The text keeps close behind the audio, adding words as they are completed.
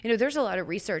There's a lot of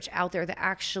research out there that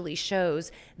actually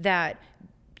shows that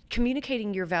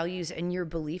communicating your values and your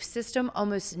belief system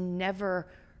almost never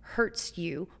hurts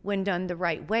you when done the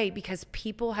right way, because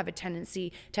people have a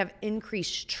tendency to have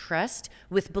increased trust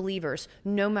with believers,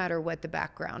 no matter what the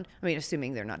background. I mean,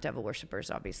 assuming they're not devil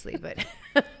worshipers, obviously, but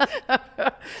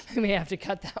we may have to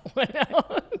cut that one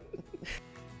out.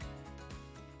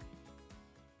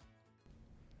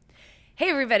 Hey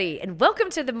everybody, and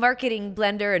welcome to the Marketing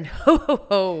Blender and ho ho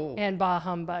ho. And bah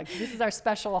humbug. This is our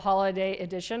special holiday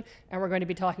edition, and we're going to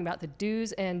be talking about the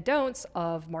do's and don'ts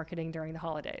of marketing during the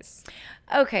holidays.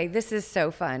 Okay, this is so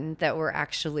fun that we're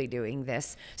actually doing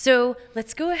this. So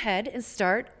let's go ahead and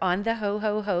start on the ho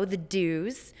ho ho, the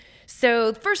do's.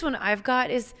 So the first one I've got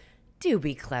is do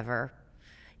be clever.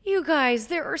 You guys,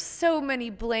 there are so many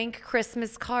blank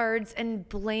Christmas cards and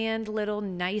bland little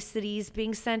niceties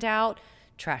being sent out.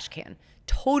 Trash can.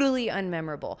 Totally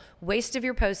unmemorable. Waste of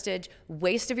your postage,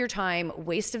 waste of your time,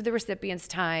 waste of the recipient's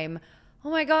time. Oh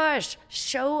my gosh,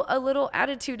 show a little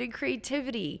attitude and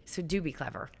creativity. So do be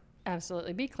clever.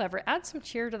 Absolutely. Be clever. Add some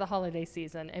cheer to the holiday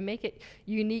season and make it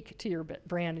unique to your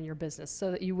brand and your business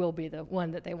so that you will be the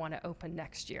one that they want to open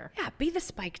next year. Yeah, be the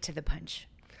spike to the punch.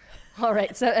 All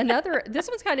right. So this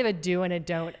one's kind of a do and a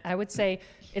don't. I would say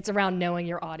it's around knowing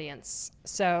your audience.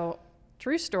 So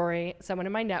true story, someone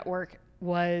in my network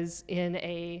was in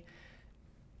an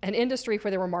industry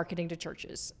where they were marketing to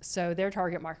churches. So their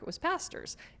target market was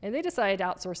pastors. And they decided to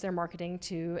outsource their marketing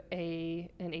to an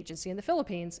agency in the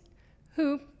Philippines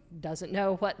who doesn't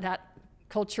know what that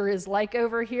culture is like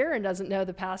over here and doesn't know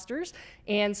the pastors.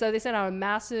 And so they sent out a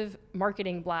massive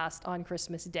marketing blast on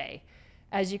Christmas Day.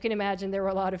 As you can imagine, there were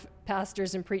a lot of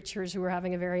pastors and preachers who were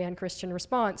having a very unchristian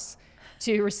response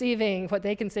to receiving what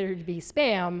they considered to be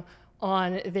spam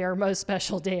on their most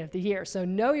special day of the year. So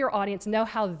know your audience, know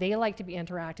how they like to be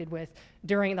interacted with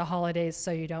during the holidays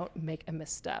so you don't make a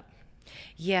misstep.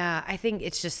 Yeah, I think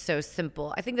it's just so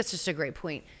simple. I think that's just a great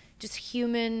point. Just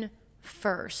human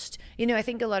first. I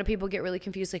think a lot of people get really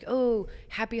confused, like, oh,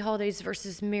 happy holidays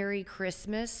versus Merry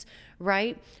Christmas,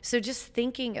 right? So just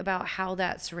thinking about how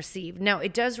that's received. Now,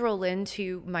 it does roll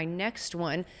into my next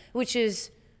one, which is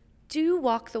do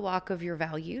walk the walk of your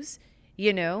values,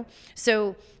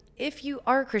 So if you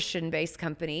are a Christian-based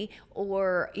company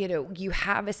or, you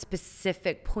have a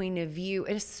specific point of view,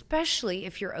 and especially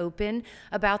if you're open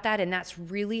about that and that's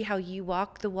really how you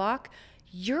walk the walk,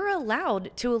 you're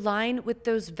allowed to align with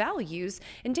those values.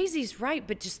 And Daisy's right,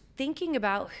 but just thinking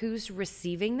about who's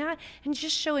receiving that and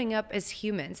just showing up as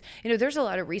humans. There's a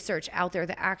lot of research out there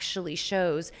that actually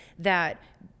shows that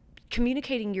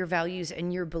communicating your values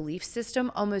and your belief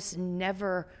system almost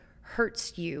never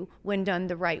hurts you when done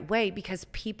the right way, because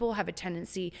people have a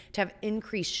tendency to have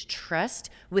increased trust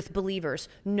with believers,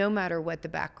 no matter what the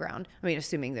background. I mean,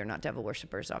 assuming they're not devil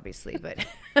worshipers, obviously, but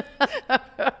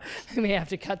we may have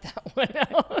to cut that one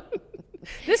out.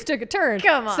 This took a turn.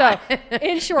 Come on. So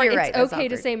in short, You're it's right, that's okay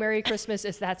to awkward. say Merry Christmas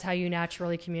if that's how you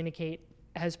naturally communicate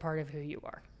as part of who you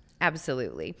are.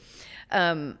 Absolutely.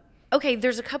 Okay,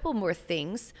 there's a couple more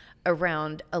things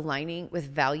around aligning with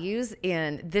values,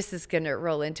 and this is going to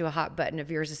roll into a hot button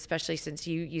of yours, especially since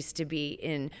you used to be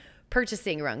in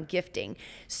purchasing around gifting.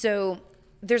 So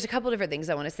there's a couple different things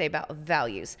I want to say about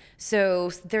values.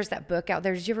 So there's that book out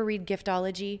there. Did you ever read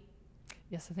Giftology?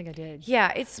 Yes, I think I did.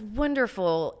 Yeah, it's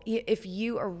wonderful if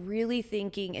you are really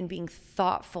thinking and being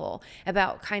thoughtful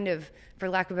about kind of, for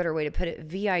lack of a better way to put it,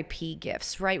 VIP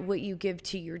gifts, right? What you give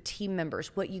to your team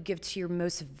members, what you give to your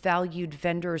most valued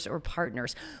vendors or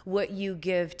partners, what you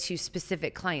give to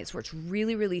specific clients, where it's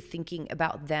really, really thinking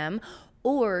about them,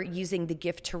 or using the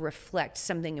gift to reflect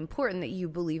something important that you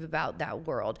believe about that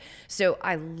world. So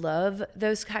I love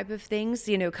those type of things.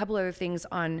 A couple other things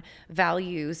on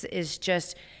values is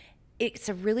just, it's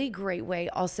a really great way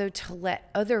also to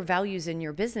let other values in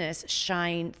your business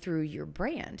shine through your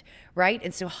brand, right?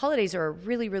 And so holidays are a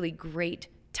really, really great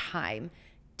time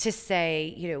to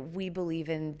say, we believe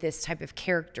in this type of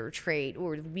character trait,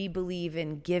 or we believe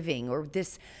in giving, or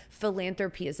this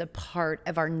philanthropy is a part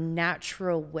of our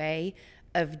natural way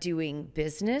of doing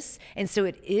business. And so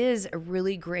it is a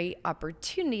really great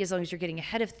opportunity, as long as you're getting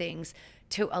ahead of things,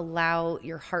 to allow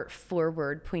your heart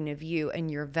forward point of view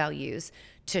and your values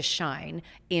to shine,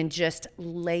 and just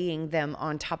laying them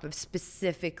on top of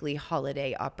specifically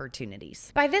holiday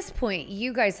opportunities. By this point,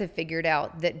 you guys have figured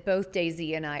out that both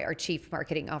Daisy and I are chief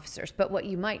marketing officers, but what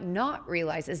you might not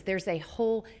realize is there's a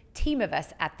whole team of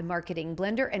us at the Marketing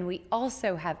Blender, and we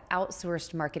also have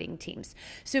outsourced marketing teams.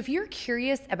 So if you're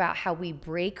curious about how we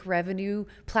break revenue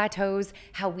plateaus,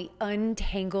 how we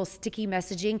untangle sticky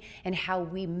messaging, and how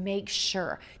we make sure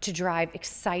sure to drive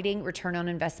exciting return on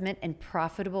investment and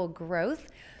profitable growth,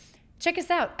 check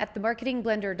us out at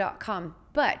themarketingblender.com.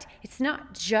 But it's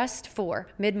not just for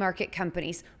mid-market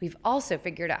companies. We've also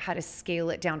figured out how to scale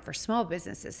it down for small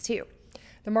businesses too.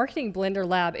 The Marketing Blender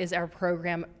Lab is our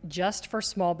program just for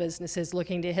small businesses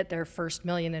looking to hit their first $1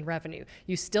 million in revenue.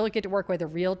 You still get to work with a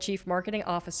real chief marketing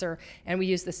officer, and we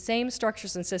use the same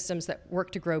structures and systems that work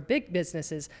to grow big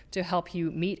businesses to help you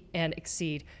meet and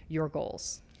exceed your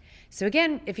goals. So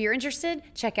again, if you're interested,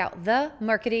 check out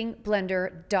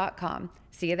themarketingblender.com.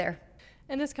 See you there.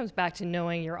 And this comes back to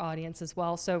knowing your audience as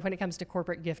well. So when it comes to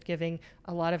corporate gift giving,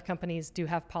 a lot of companies do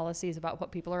have policies about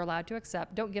what people are allowed to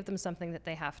accept. Don't give them something that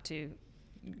they have to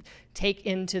take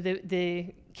into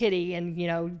the kitty and,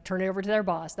 turn it over to their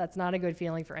boss. That's not a good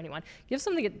feeling for anyone. Give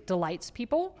something that delights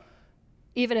people,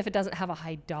 even if it doesn't have a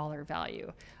high dollar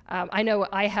value. I know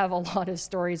I have a lot of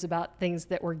stories about things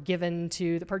that were given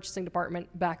to the purchasing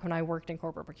department back when I worked in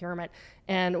corporate procurement.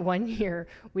 And one year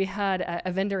we had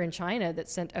a vendor in China that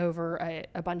sent over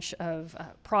a bunch of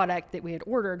product that we had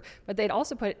ordered, but they'd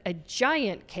also put a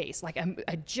giant case, like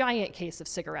a giant case of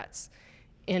cigarettes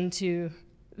into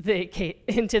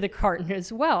the carton as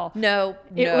well.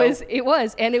 It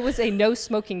was, and it was a no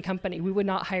smoking company. We would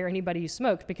not hire anybody who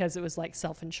smoked because it was like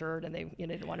self-insured, and they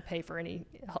didn't want to pay for any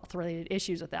health-related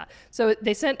issues with that. So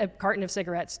they sent a carton of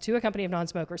cigarettes to a company of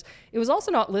non-smokers. It was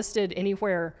also not listed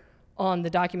anywhere on the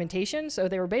documentation, so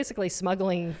they were basically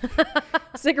smuggling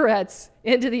cigarettes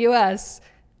into the U.S.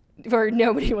 where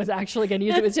nobody was actually going to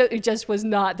use it. It just was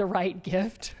not the right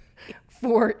gift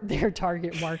for their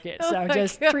target market. So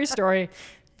true story.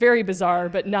 Very bizarre,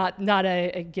 but not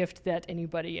a gift that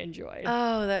anybody enjoyed.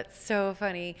 Oh, that's so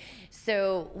funny.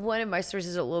 So one of my stories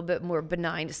is a little bit more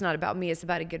benign. It's not about me. It's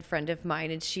about a good friend of mine,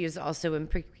 and she is also in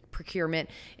procurement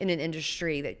in an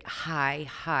industry that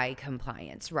high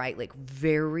compliance, right? Like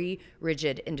very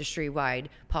rigid industry-wide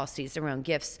policies around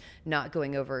gifts, not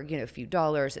going over, a few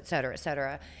dollars, et cetera, et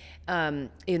cetera.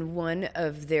 In one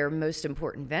of their most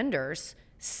important vendors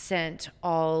sent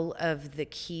all of the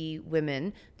key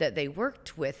women that they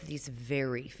worked with these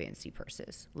very fancy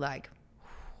purses, like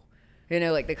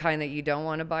the kind that you don't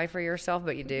want to buy for yourself,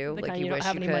 but you do. The like kind you don't wish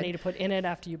have you any could. money to put in it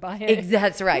after you buy it.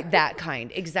 That's right, that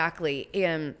kind, exactly.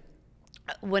 And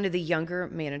one of the younger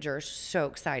managers, so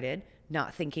excited,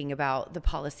 not thinking about the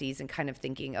policies and kind of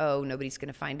thinking, oh, nobody's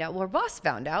going to find out. Well, her boss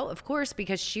found out, of course,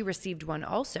 because she received one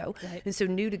also. Right. And so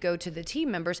knew to go to the team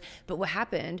members. But what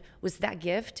happened was that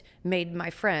gift made my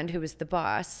friend, who was the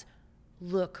boss,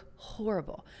 look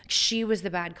horrible. She was the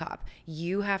bad cop.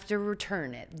 You have to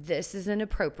return it. This is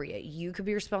inappropriate. You could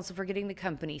be responsible for getting the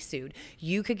company sued.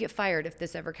 You could get fired if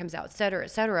this ever comes out, et cetera,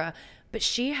 et cetera. But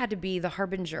she had to be the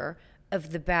harbinger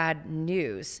of the bad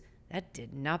news. That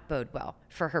did not bode well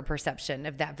for her perception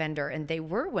of that vendor. And they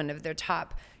were one of their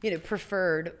top,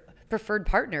 preferred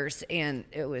partners. And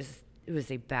it was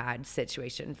a bad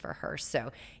situation for her.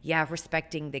 So yeah,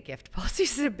 respecting the gift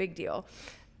policies is a big deal.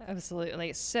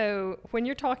 Absolutely. So when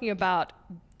you're talking about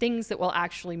things that will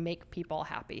actually make people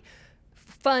happy,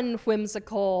 fun,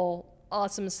 whimsical,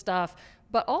 awesome stuff,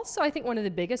 but also I think one of the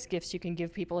biggest gifts you can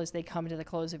give people as they come to the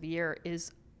close of a year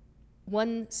is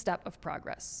one step of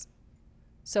progress.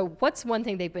 So what's one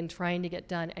thing they've been trying to get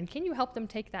done, and can you help them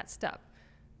take that step?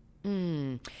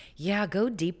 Yeah, go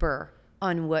deeper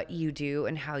on what you do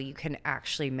and how you can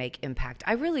actually make impact.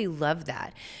 I really love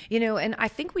that. And I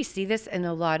think we see this in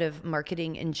a lot of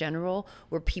marketing in general,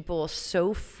 where people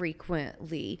so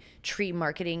frequently treat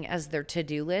marketing as their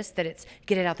to-do list that it's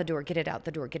get it out the door, get it out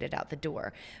the door, get it out the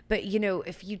door. But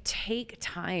if you take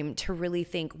time to really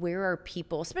think, where are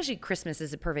people, especially Christmas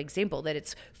is a perfect example, that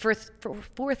it's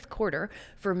fourth quarter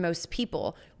for most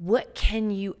people, what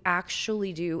can you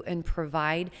actually do and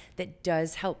provide that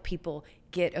does help people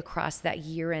get across that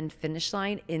year-end finish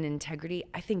line in integrity?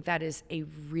 I think that is a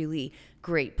really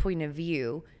great point of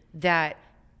view, that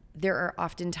there are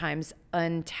oftentimes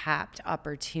untapped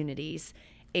opportunities,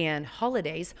 and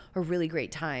holidays are a really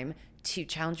great time to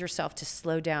challenge yourself to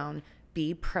slow down,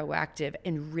 be proactive,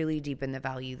 and really deepen the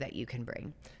value that you can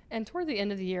bring. And toward the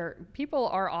end of the year, people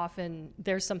are often,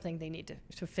 there's something they need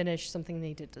to finish, something they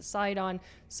need to decide on.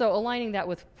 So aligning that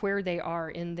with where they are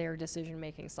in their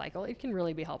decision-making cycle, it can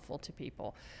really be helpful to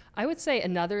people. I would say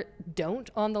another don't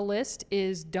on the list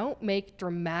is don't make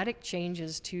dramatic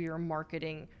changes to your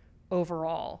marketing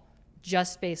overall,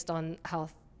 just based on how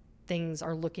things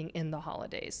are looking in the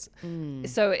holidays.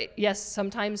 So yes,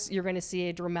 sometimes you're going to see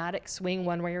a dramatic swing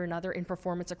one way or another in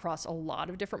performance across a lot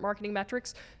of different marketing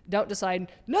metrics. Don't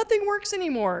decide nothing works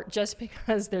anymore just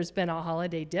because there's been a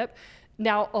holiday dip.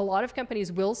 Now, a lot of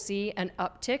companies will see an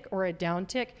uptick or a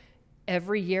downtick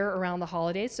every year around the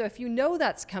holidays. So if you know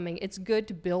that's coming, it's good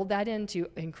to build that into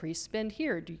increase spend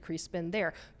here, decrease spend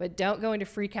there. But don't go into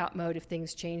freak out mode if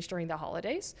things change during the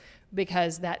holidays,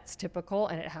 because that's typical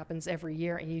and it happens every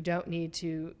year, and you don't need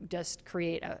to just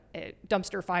create a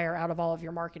dumpster fire out of all of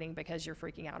your marketing because you're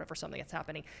freaking out over something that's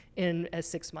happening in a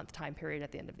 6-month time period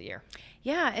at the end of the year.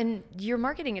 Yeah, and your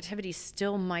marketing activities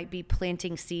still might be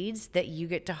planting seeds that you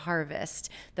get to harvest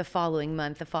the following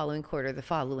month, the following quarter, the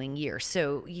following year.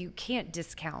 So you can't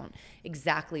discount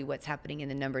exactly what's happening in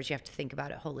the numbers. You have to think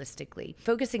about it holistically.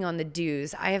 Focusing on the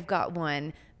do's, I have got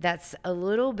one that's a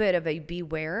little bit of a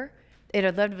beware. And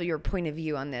I'd love your point of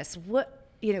view on this.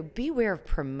 Beware of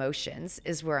promotions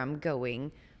is where I'm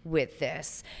going with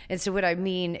this. And so what I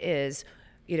mean is,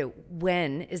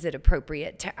 when is it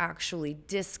appropriate to actually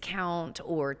discount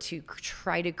or to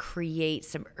try to create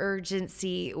some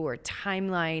urgency or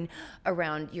timeline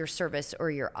around your service or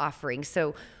your offering?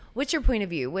 So what's your point of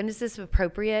view? When is this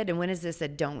appropriate and when is this a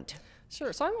don't?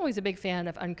 Sure. So I'm always a big fan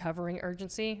of uncovering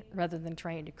urgency rather than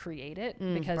trying to create it,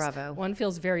 because bravo. One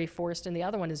feels very forced and the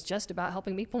other one is just about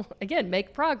helping people, again,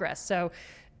 make progress. So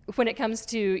when it comes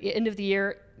to end of the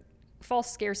year, false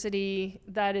scarcity,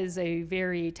 that is a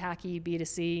very tacky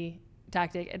B2C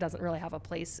tactic. It doesn't really have a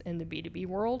place in the B2B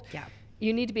world. Yeah.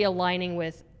 You need to be aligning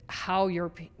with how your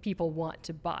people want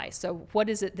to buy. So what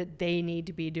is it that they need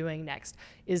to be doing next?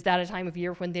 Is that a time of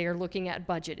year when they are looking at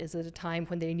budget? Is it a time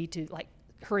when they need to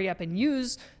hurry up and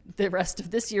use the rest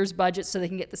of this year's budget so they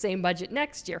can get the same budget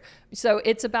next year? So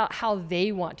it's about how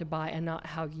they want to buy and not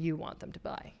how you want them to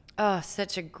buy. Oh,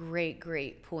 such a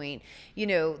great point.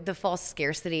 The false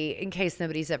scarcity, in case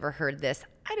nobody's ever heard this,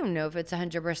 I don't know if it's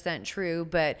 100% true,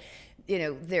 but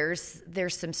there's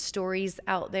some stories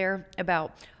out there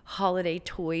about holiday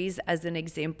toys as an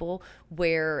example,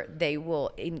 where they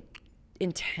will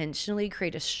intentionally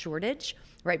create a shortage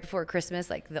right before Christmas,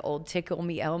 like the old Tickle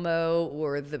Me Elmo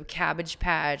or the Cabbage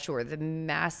Patch or the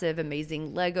massive,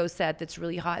 amazing Lego set that's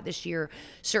really hot this year,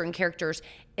 certain characters,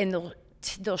 and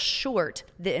they'll short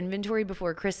the inventory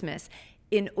before Christmas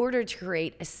in order to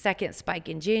create a second spike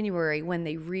in January when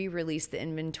they re-release the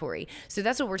inventory. So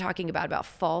that's what we're talking about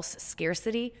false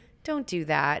scarcity. Don't do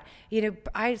that.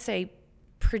 I say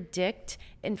predict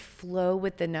and flow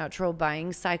with the natural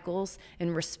buying cycles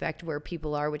and respect where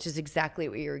people are, which is exactly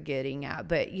what you're getting at.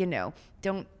 But,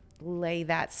 don't lay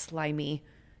that slimy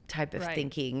type of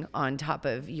thinking on top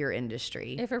of your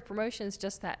industry. If a promotion is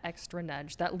just that extra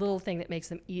nudge, that little thing that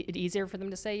makes it easier for them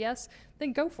to say yes,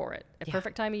 then go for it. A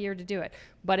perfect time of year to do it.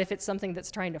 But if it's something that's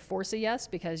trying to force a yes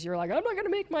because you're like, I'm not going to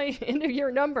make my end of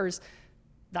year numbers,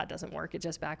 that doesn't work. It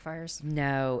just backfires.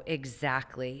 No,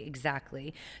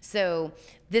 exactly. So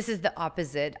this is the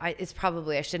opposite. I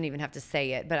shouldn't even have to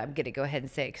say it, but I'm going to go ahead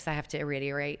and say it because I have to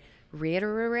reiterate.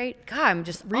 God, I'm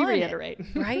just reiterate,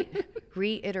 right?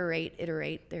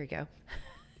 Iterate. There you go.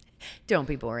 Don't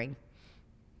be boring.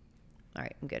 All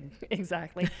right, I'm good.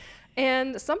 Exactly.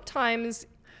 And sometimes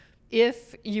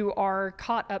if you are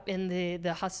caught up in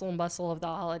the hustle and bustle of the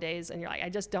holidays and you're like, I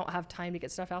just don't have time to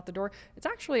get stuff out the door, it's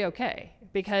actually okay,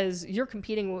 because you're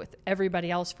competing with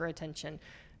everybody else for attention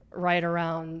right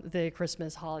around the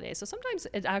Christmas holidays. So sometimes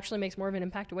it actually makes more of an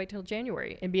impact to wait till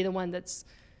January and be the one that's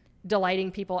delighting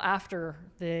people after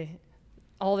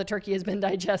all the turkey has been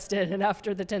digested and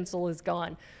after the tinsel is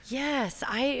gone. Yes,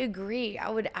 I agree. I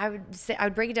would say I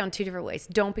would break it down 2 different ways.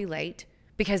 Don't be late,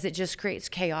 because it just creates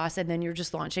chaos and then you're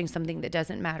just launching something that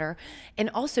doesn't matter. And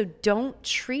also don't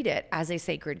treat it as a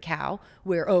sacred cow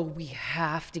where, we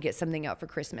have to get something out for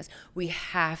Christmas. We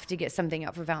have to get something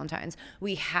out for Valentine's.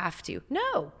 We have to.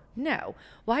 No.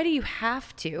 Why do you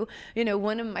have to?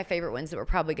 One of my favorite ones that we're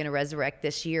probably going to resurrect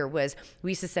this year was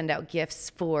we used to send out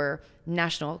gifts for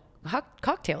National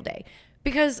Cocktail Day,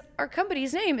 because our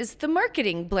company's name is The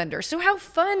Marketing Blender. So how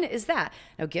fun is that?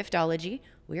 Now, Giftology,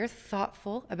 we are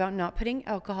thoughtful about not putting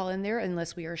alcohol in there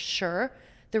unless we are sure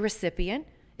the recipient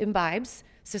imbibes.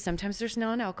 So sometimes there's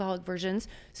non-alcoholic versions.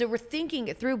 So we're thinking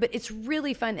it through, but it's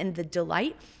really fun. And the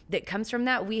delight that comes from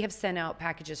that, we have sent out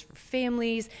packages for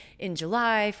families in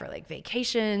July for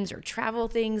vacations or travel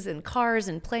things and cars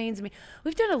and planes. I mean,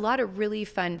 we've done a lot of really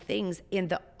fun things, and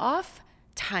the off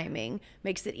timing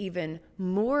makes it even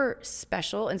more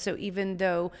special. And so even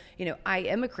though, I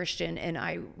am a Christian and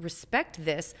I respect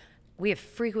this, we have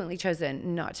frequently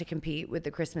chosen not to compete with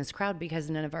the Christmas crowd because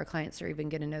none of our clients are even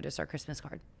going to notice our Christmas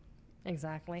card.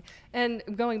 Exactly. And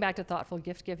going back to thoughtful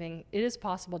gift giving, it is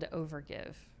possible to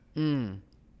overgive.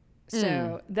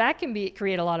 So that can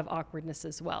create a lot of awkwardness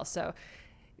as well. So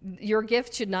your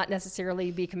gift should not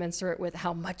necessarily be commensurate with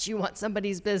how much you want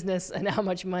somebody's business and how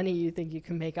much money you think you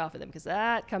can make off of them, because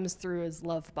that comes through as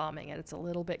love bombing, and it's a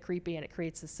little bit creepy, and it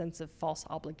creates a sense of false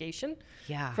obligation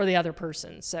for the other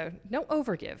person. So don't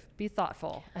overgive. Be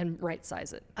thoughtful and right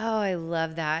size it. Oh, I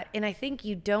love that. And I think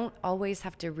you don't always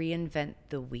have to reinvent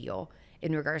the wheel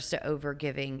in regards to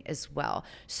overgiving as well.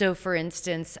 So for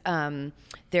instance,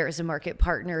 there is a market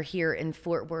partner here in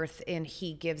Fort Worth, and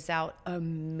he gives out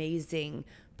amazing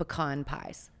pecan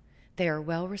pies. They are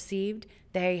well received.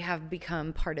 They have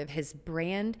become part of his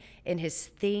brand and his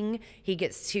thing. He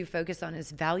gets to focus on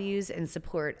his values and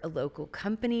support a local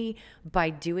company by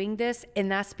doing this,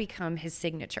 and that's become his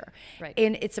signature. Right.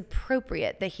 And it's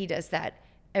appropriate that he does that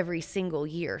every single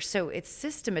year. So it's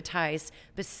systematized,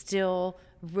 but still,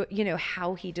 you know,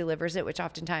 how he delivers it, which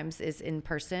oftentimes is in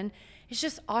person. It's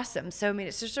just awesome. So, I mean,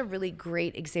 it's just a really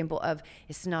great example of,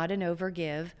 it's not an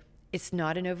overgive. It's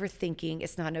not an overthinking.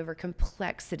 It's not an over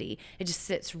complexity. It just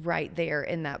sits right there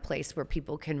in that place where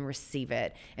people can receive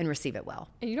it and receive it well.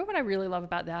 And you know what I really love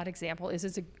about that example is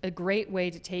it's a great way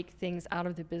to take things out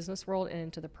of the business world and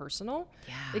into the personal.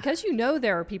 Yeah. Because you know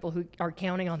there are people who are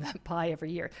counting on that pie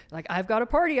every year. Like, I've got a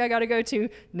party I got to go to.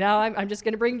 Now I'm just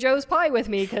going to bring Joe's pie with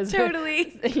me because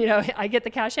totally, you know, I get the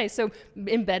cachet. So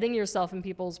embedding yourself in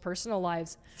people's personal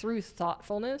lives through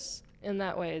thoughtfulness in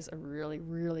that way is a really,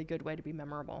 really good way to be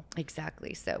memorable.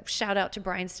 Exactly. So shout out to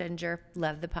Brian Stedinger.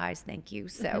 Love the pies. Thank you.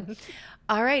 So,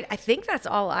 all right. I think that's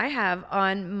all I have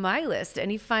on my list.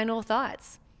 Any final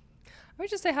thoughts? I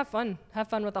would just say have fun. Have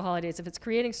fun with the holidays. If it's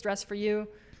creating stress for you,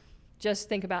 just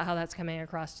think about how that's coming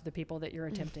across to the people that you're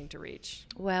attempting to reach.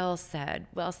 Well said.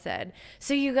 Well said.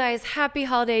 So you guys, happy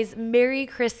holidays. Merry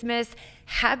Christmas.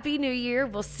 Happy New Year.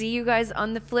 We'll see you guys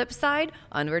on the flip side.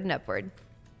 Onward and upward.